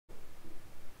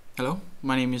Hello,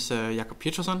 my name is Jakob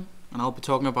Peterson, and I'll be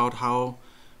talking about how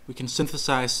we can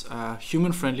synthesize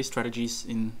human-friendly strategies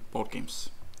in board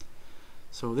games.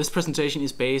 So this presentation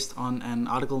is based on an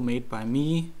article made by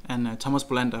me and Thomas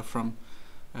Bolander from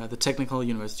the Technical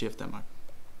University of Denmark.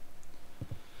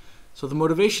 So the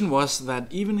motivation was that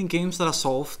even in games that are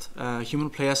solved, human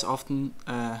players often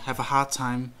have a hard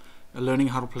time learning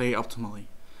how to play optimally.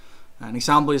 An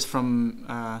example is from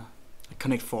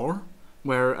Connect 4,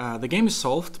 where the game is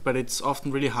solved, but it's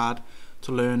often really hard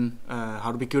to learn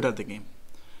how to be good at the game.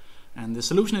 And the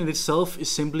solution in itself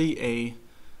is simply a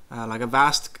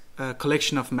vast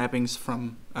collection of mappings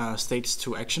from states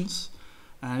to actions,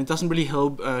 and it doesn't really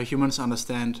help humans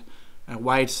understand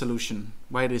why it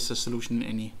is a solution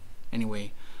in any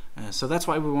way. So that's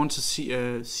why we want to see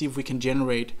if we can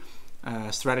generate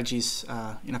strategies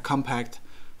in a compact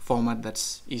format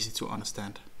that's easy to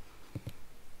understand.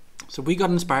 So we got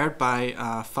inspired by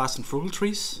fast-and-frugal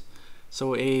trees.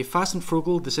 So a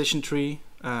fast-and-frugal decision tree,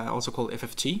 also called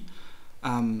FFT,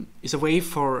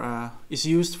 is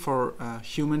used for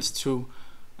humans to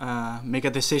make a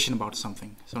decision about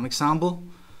something. So an example,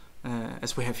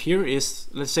 as we have here, is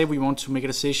let's say we want to make a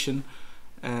decision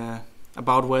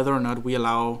about whether or not we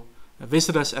allow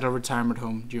visitors at a retirement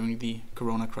home during the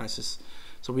corona crisis.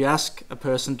 So we ask a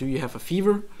person, do you have a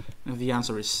fever? And if the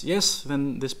answer is yes,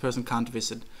 then this person can't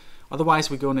visit. Otherwise,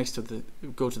 we go to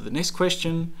the next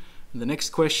question, and the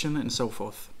next question, and so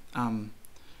forth. So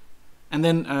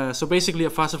basically, a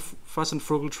fast and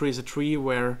frugal tree is a tree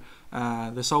where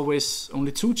there's always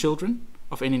only two children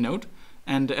of any node,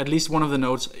 and at least one of the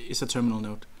nodes is a terminal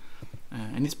node.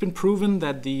 And it's been proven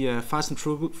that the fast and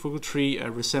frugal tree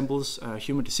resembles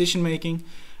human decision making,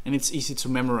 and it's easy to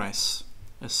memorize.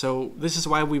 So this is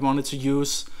why we wanted to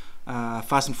use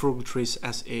fast and frugal trees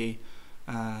as a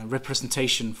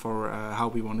representation for how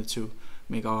we wanted to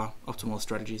make our optimal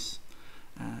strategies.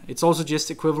 It's also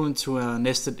just equivalent to a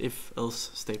nested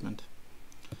if-else statement.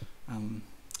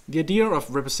 The idea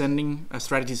of representing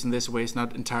strategies in this way is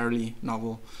not entirely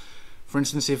novel. For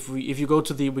instance, if you go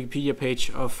to the Wikipedia page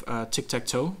of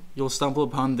Tic-tac-toe, you'll stumble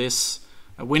upon this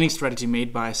winning strategy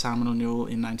made by Simon Newell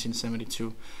in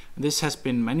 1972. And this has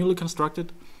been manually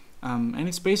constructed, and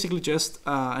it's basically just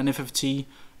an FFT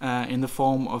in the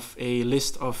form of a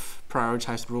list of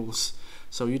prioritized rules.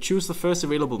 So you choose the first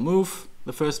available move.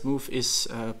 The first move is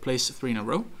place 3 in a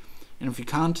row, and if you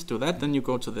can't do that, then you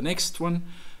go to the next one,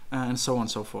 and so on and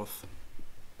so forth.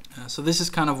 So this is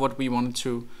kind of what we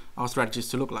wanted our strategies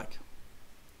to look like.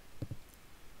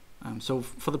 So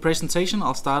for the presentation,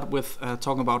 I'll start with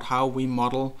talking about how we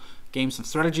model games and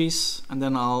strategies, and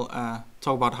then I'll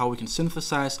talk about how we can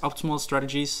synthesize optimal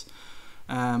strategies,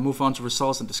 move on to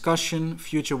results and discussion,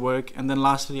 future work, and then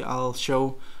lastly I'll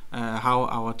show how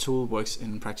our tool works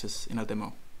in practice in a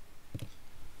demo.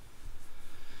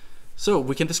 So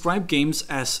we can describe games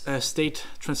as state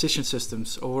transition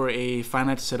systems over a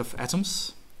finite set of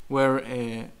atoms, where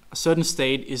a certain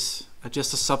state is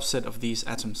just a subset of these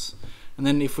atoms. And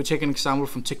then if we take an example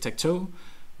from Tic-tac-toe,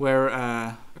 where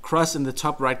a cross in the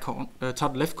top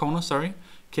left corner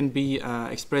can be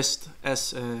expressed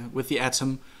as with the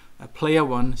atom player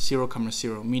 1 0,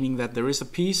 0, meaning that there is a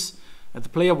piece the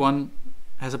player 1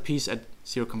 has a piece at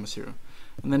 0, 0.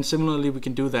 And then similarly we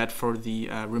can do that for the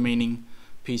remaining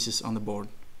pieces on the board.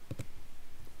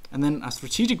 And then a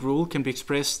strategic rule can be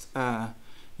expressed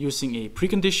using a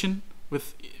precondition,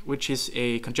 which is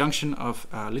a conjunction of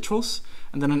literals,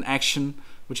 and then an action,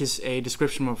 which is a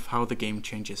description of how the game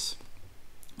changes.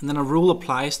 And then a rule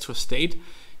applies to a state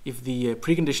if the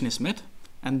precondition is met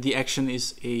and the action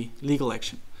is a legal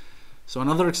action. So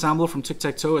another example from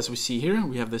Tic-tac-toe, as we see here,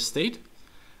 we have this state,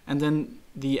 and then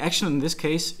the action in this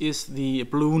case is the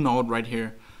blue node right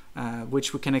here,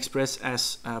 which we can express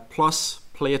as plus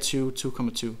player 2,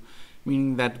 2, 2,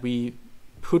 meaning that we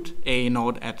put a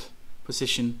node at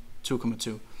position 2,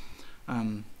 2.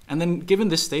 And then given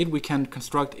this state, we can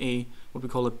construct what we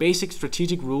call a basic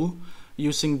strategic rule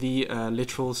using the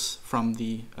literals from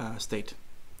the state.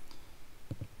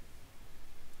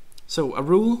 So a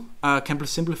rule can be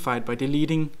simplified by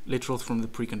deleting literals from the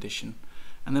precondition.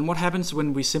 And then what happens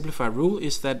when we simplify a rule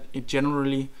is that it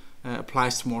generally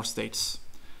applies to more states.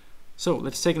 So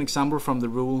let's take an example from the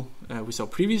rule we saw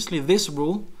previously. This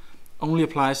rule only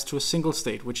applies to a single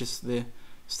state, which is the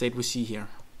state we see here.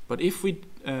 But if we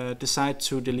decide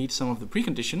to delete some of the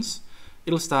preconditions,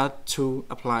 it'll start to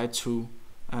apply to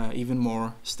even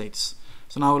more states.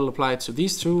 So now it'll apply to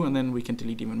these two, and then we can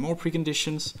delete even more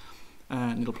preconditions,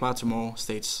 and it'll apply to more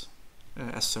states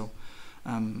as so.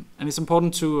 And it's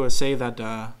important to say that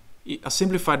a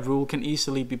simplified rule can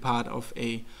easily be part of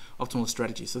a optimal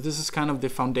strategy. So this is kind of the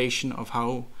foundation of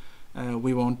how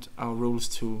we want our rules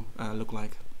to look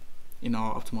like in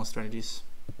our optimal strategies.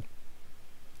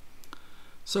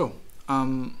 So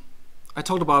I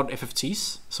talked about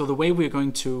FFTs. So the way we're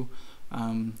going to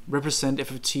represent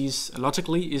FFTs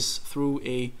logically is through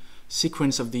a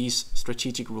sequence of these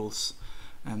strategic rules.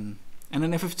 And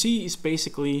an FFT is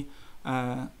basically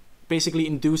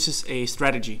induces a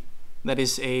strategy that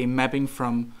is a mapping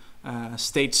from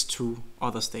states to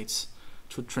other states,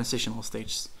 to transitional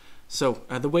states. So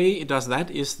the way it does that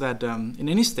is that in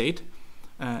any state,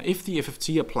 if the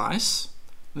FFT applies,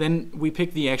 then we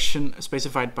pick the action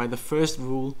specified by the first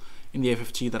rule in the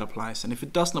FFT that applies. And if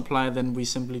it doesn't apply, then we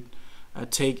simply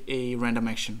take a random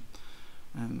action.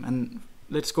 And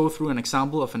let's go through an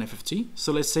example of an FFT.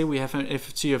 So let's say we have an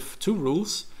FFT of two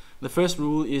rules. The first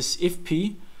rule is if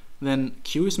P, then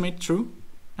Q is made true.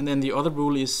 And then the other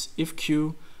rule is if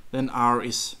Q, then R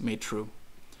is made true.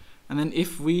 And then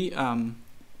if we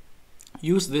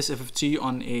use this FFT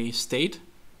on a state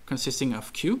consisting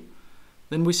of Q,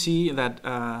 then we see that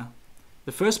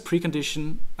the first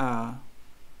precondition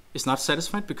is not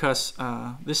satisfied because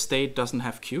this state doesn't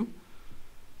have Q.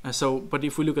 But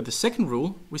if we look at the second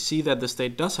rule, we see that the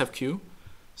state does have Q,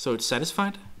 so it's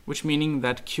satisfied, which meaning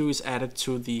that Q is added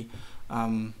to the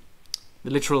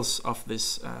literals of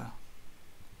this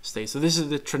state. So this is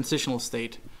the transitional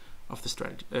state of the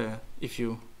strategy, if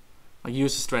you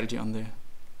use the strategy on the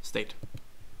state.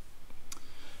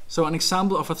 So an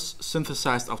example of a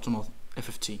synthesized optimal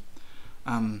FFT.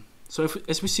 So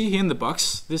as we see here in the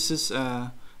box, this is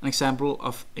an example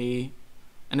of an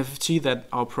FFT that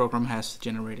our program has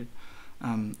generated.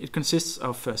 It consists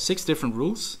of 6 different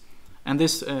rules, and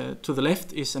this to the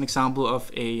left is an example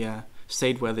of a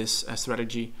state where this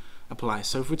strategy applies.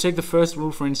 So if we take the first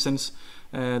rule, for instance,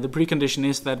 the precondition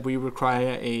is that we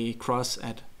require a cross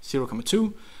at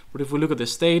 0,2, but if we look at the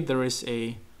state, there is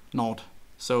a naught,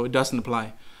 so it doesn't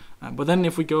apply. But then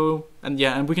if we go, and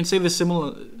we can say the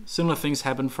similar things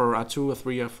happen for R2,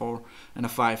 R3, R4, and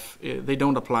R5. They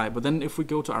don't apply. But then if we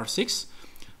go to R6,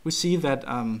 we see that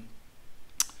the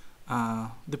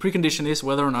precondition is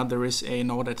whether or not there is a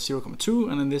naught at 0,2,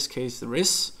 and in this case there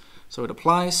is, so it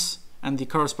applies, and the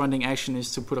corresponding action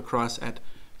is to put a cross at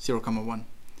 0,1.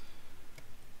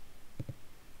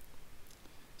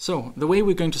 So the way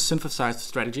we're going to synthesize the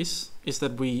strategies is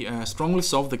that we strongly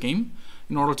solve the game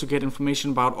in order to get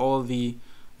information about all the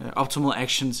optimal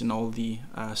actions in all the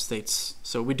states.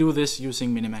 So we do this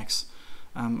using Minimax.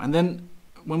 And then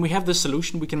when we have this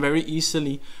solution, we can very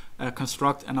easily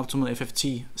construct an optimal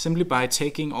FFT simply by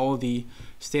taking all the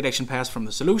state action pairs from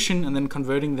the solution and then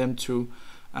converting them to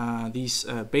these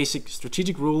basic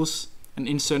strategic rules and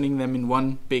inserting them in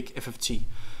one big FFT.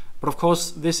 But of course,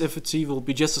 this FFT will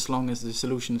be just as long as the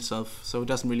solution itself, so it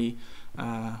doesn't really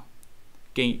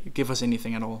give us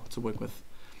anything at all to work with.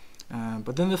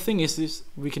 But then the thing is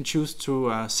we can choose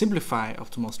to simplify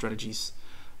optimal strategies,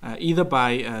 either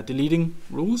by deleting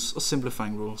rules or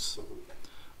simplifying rules.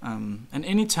 And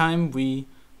anytime we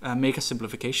make a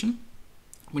simplification,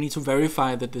 we need to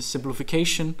verify that the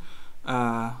simplification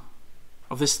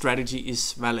of this strategy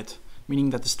is valid, meaning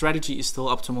that the strategy is still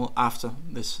optimal after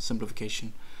this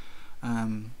simplification.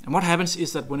 And what happens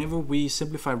is that whenever we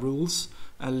simplify rules,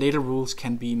 later rules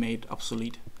can be made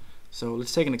obsolete. So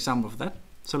let's take an example of that.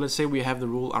 So let's say we have the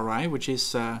rule Ri, which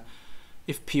is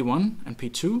if P1 and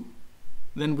P2,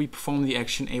 then we perform the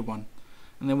action A1.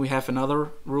 And then we have another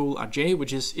rule Rj,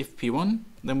 which is if P1,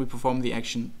 then we perform the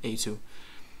action A2.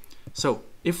 So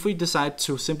if we decide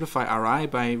to simplify Ri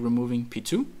by removing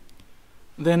P2,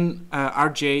 then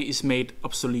Rj is made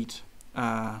obsolete.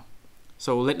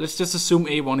 So let's just assume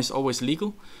A1 is always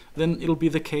legal. Then it'll be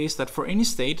the case that for any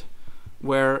state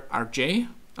where Rj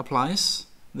applies,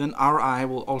 then Ri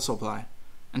will also apply.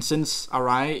 And since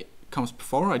Ri comes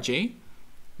before Rj,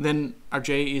 then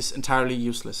Rj is entirely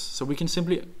useless. So we can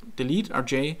simply delete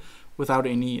Rj without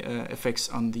any effects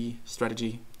on the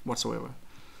strategy whatsoever.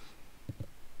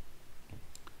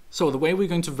 So the way we're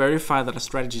going to verify that a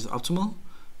strategy is optimal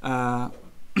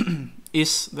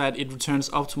is that it returns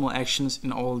optimal actions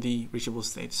in all the reachable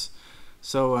states.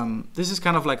 So this is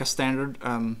kind of like a standard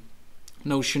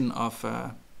notion of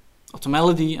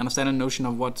optimality and a standard notion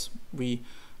of what we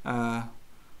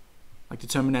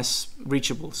determine as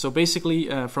reachable. So basically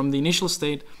from the initial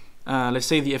state, let's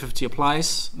say the FFT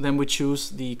applies, then we choose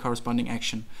the corresponding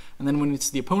action. And then when it's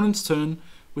the opponent's turn,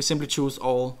 we simply choose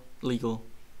all legal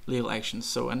actions.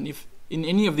 So, and if in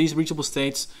any of these reachable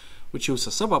states we choose a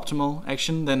suboptimal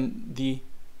action, then the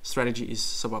strategy is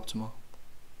suboptimal.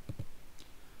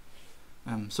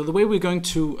 So the way we're going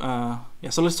to,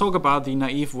 so let's talk about the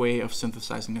naive way of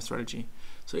synthesizing a strategy.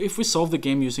 So if we solve the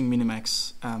game using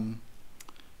Minimax,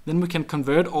 Then we can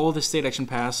convert all the state action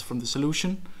pairs from the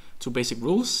solution to basic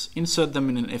rules, insert them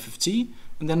in an FFT,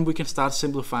 and then we can start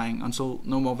simplifying until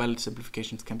no more valid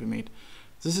simplifications can be made.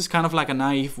 This is kind of like a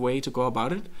naive way to go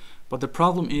about it, but the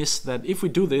problem is that if we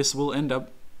do this, we'll end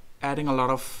up adding a lot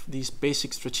of these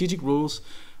basic strategic rules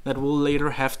that we'll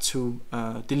later have to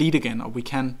delete again, or we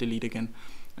can delete again.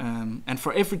 And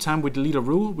for every time we delete a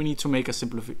rule, we need to make a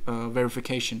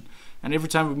verification. And every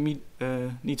time we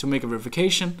need to make a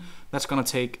verification, that's going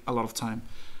to take a lot of time.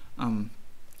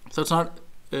 So it's not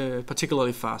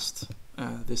particularly fast,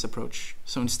 this approach.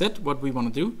 So instead, what we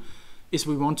want to do is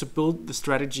we want to build the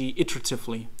strategy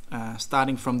iteratively,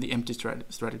 starting from the empty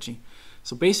strategy.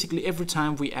 So basically, every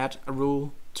time we add a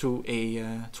rule to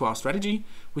our strategy,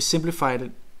 we simplify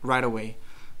it right away.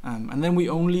 And then we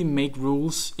only make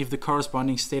rules if the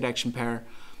corresponding state action pair,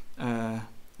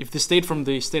 if the state from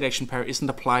the state action pair isn't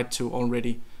applied to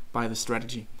already by the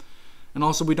strategy. And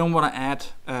also we don't want to add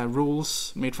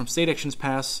rules made from state actions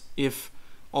pairs if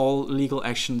all legal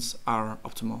actions are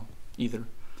optimal either.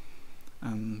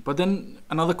 But then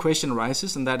another question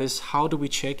arises, and that is, how do we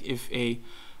check if a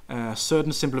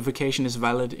certain simplification is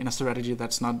valid in a strategy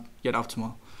that's not yet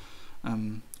optimal?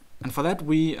 And for that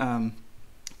we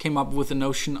came up with the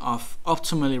notion of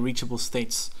optimally reachable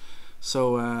states.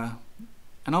 So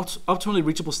an optimally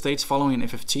reachable states following an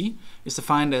FFT is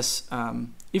defined as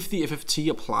if the FFT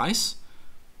applies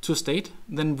to a state,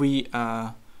 then we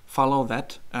follow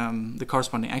that, the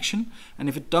corresponding action, and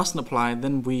if it doesn't apply,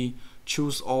 then we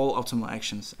choose all optimal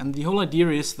actions. And the whole idea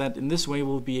is that in this way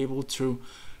we'll be able to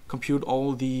compute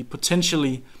all the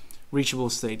potentially reachable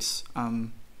states.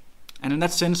 And in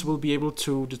that sense we'll be able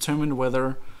to determine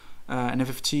whether an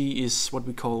FFT is what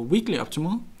we call weakly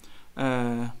optimal,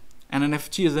 and an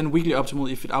FFT is then weakly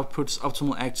optimal if it outputs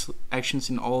optimal actions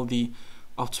in all the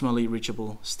optimally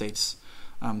reachable states.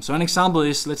 So an example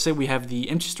is, let's say we have the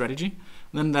empty strategy,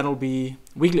 then that'll be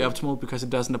weakly optimal because it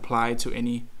doesn't apply to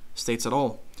any states at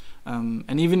all.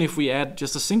 And even if we add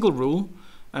just a single rule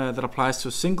that applies to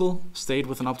a single state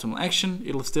with an optimal action,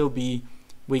 it'll still be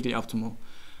weakly optimal.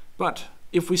 But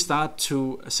if we start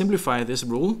to simplify this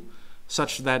rule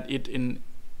such that it in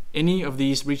any of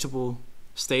these reachable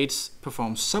states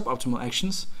performs suboptimal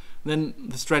actions, then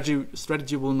the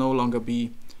strategy will no longer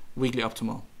be weakly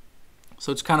optimal.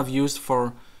 So it's kind of used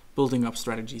for building up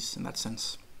strategies in that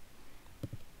sense.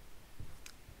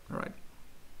 All right.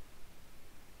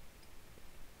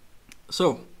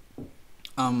 So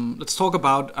let's talk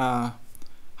about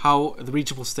how the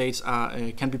reachable states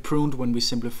can be pruned when we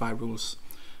simplify rules.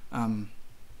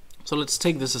 So let's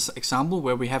take this as an example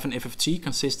where we have an FFT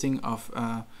consisting of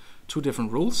two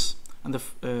different rules, and the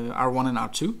R1 and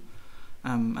R2,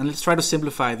 and let's try to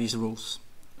simplify these rules.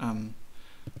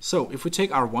 So if we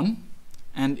take R1,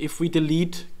 and if we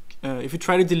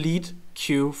try to delete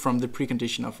Q from the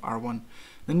precondition of R1,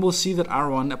 then we'll see that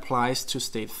R1 applies to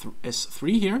state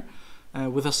S3 here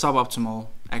with a suboptimal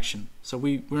action. So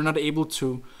we're not able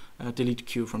to delete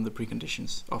Q from the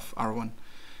preconditions of R1.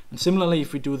 And similarly,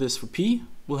 if we do this for P,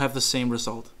 we'll have the same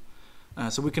result.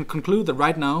 So we can conclude that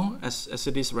right now, as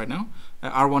it is right now,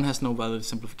 R1 has no valid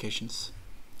simplifications.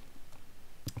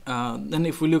 Then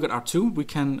if we look at R2, we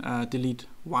can delete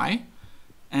Y,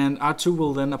 and R2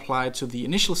 will then apply to the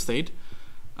initial state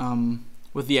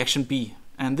with the action B.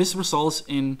 And this results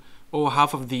in over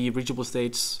half of the reachable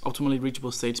states, optimally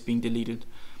reachable states, being deleted.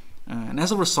 And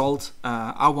as a result,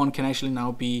 R1 can actually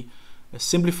now be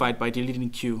simplified by deleting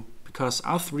Q, because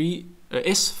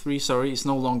S3 is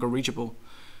no longer reachable.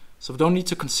 So we don't need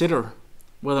to consider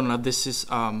whether or not this is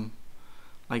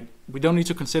we don't need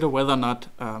to consider whether or not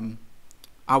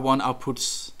R1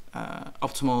 outputs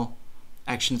optimal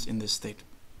actions in this state.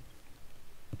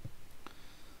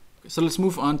 So let's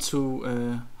move on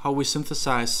to how we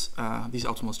synthesize these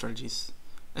optimal strategies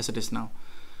as it is now.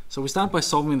 So we start by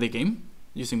solving the game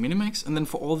using Minimax, and then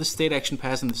for all the state action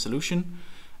pairs in the solution,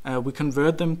 we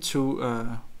convert them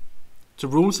to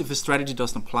rules if the strategy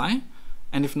doesn't apply,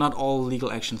 and if not, all legal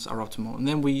actions are optimal. And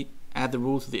then we add the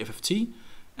rule to the FFT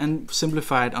and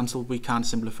simplify it until we can't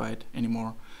simplify it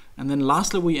anymore. And then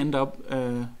lastly, we end up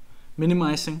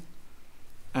minimizing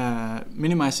the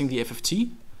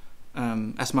FFT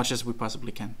as much as we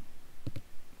possibly can.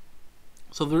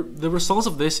 So the results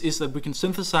of this is that we can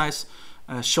synthesize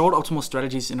short optimal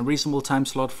strategies in a reasonable time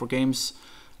slot for games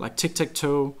like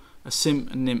Tic-tac-toe, Sim,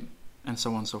 and Nim, and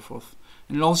so on and so forth.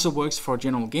 And it also works for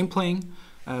general game playing.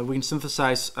 We can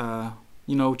synthesize,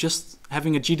 just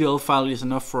having a GDL file is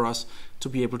enough for us to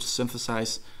be able to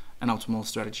synthesize an optimal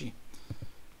strategy.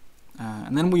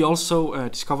 And then we also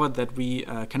discovered that we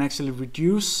can actually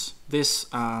reduce this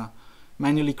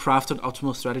manually crafted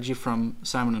optimal strategy from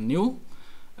Simon and Newell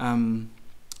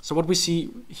So what we see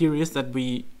here is that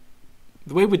the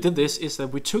way we did this is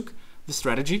that we took the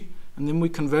strategy and then we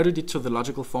converted it to the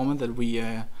logical format that we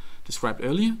described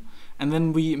earlier, and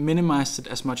then we minimized it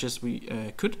as much as we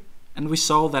could, and we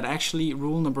saw that actually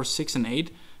rule number 6 and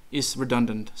 8 is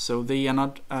redundant, so they are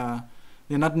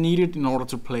not needed in order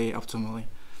to play optimally.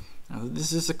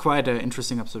 This is a quite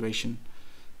interesting observation.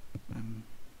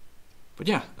 But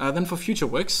yeah, then for future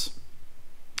works,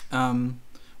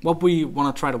 what we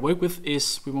want to try to work with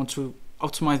is we want to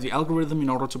optimize the algorithm in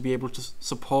order to be able to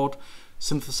support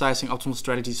synthesizing optimal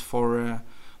strategies for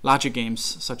larger games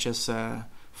such as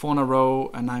 4 in a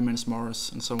row, 9 minutes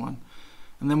Morris, and so on.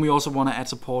 And then we also want to add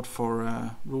support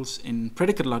for rules in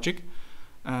predicate logic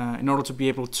in order to be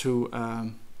able to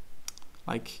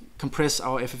like compress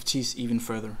our FFTs even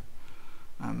further.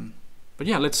 But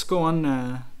yeah, let's go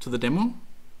on to the demo,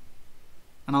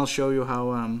 and I'll show you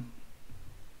how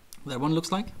that one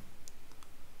looks like.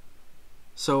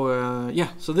 So yeah,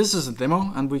 so this is a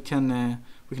demo, and we can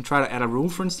try to add a rule,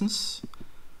 for instance,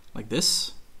 like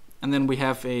this, and then we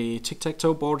have a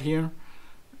tic-tac-toe board here,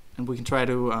 and we can try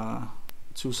to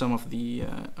choose some of the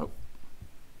oh,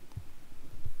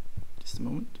 just a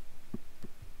moment.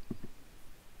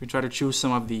 We try to choose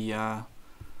some of the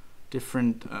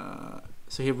different.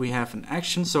 So here we have an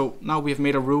action. So now we have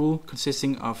made a rule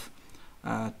consisting of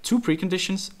 2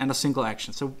 preconditions and a single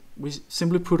action. So we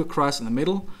simply put a cross in the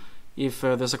middle if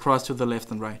there's a cross to the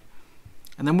left and right.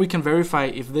 And then we can verify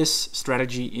if this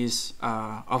strategy is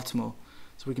optimal.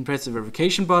 So we can press the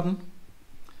verification button,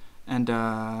 and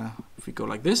if we go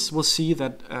like this, we'll see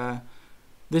that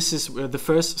this is the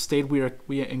first state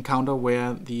we encounter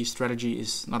where the strategy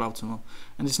is not optimal.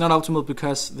 And it's not optimal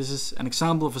because this is an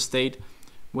example of a state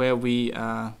where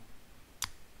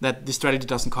that the strategy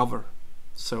doesn't cover.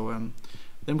 So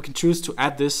then we can choose to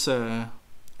add this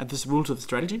rule to the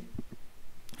strategy,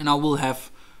 and now we'll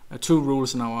have 2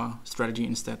 rules in our strategy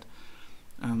instead.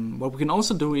 What we can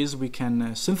also do is we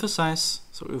can synthesize.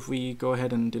 So if we go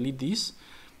ahead and delete these,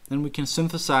 then we can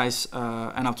synthesize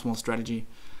an optimal strategy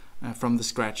from the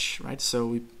scratch, right? So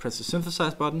we press the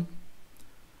synthesize button,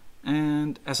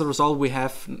 and as a result we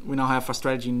now have a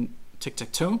strategy in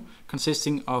tic-tac-toe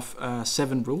consisting of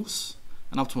 7 rules,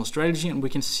 an optimal strategy, and we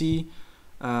can see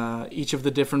each of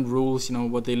the different rules,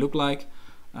 what they look like.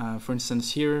 For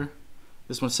instance, here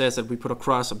this one says that we put a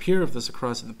cross up here if there's a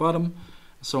cross in the bottom,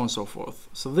 so on and so forth.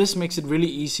 So this makes it really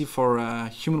easy for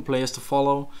human players to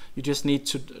follow. You just need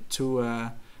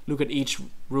to look at each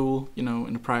rule in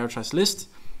a prioritized list,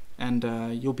 and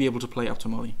you'll be able to play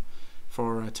optimally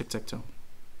for tic-tac-toe.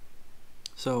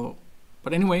 So,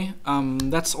 but anyway,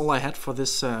 that's all I had for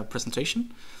this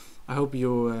presentation. I hope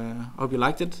you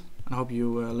liked it, and I hope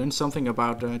you learned something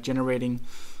about generating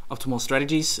optimal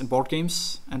strategies in board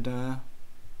games. And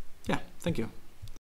yeah, thank you.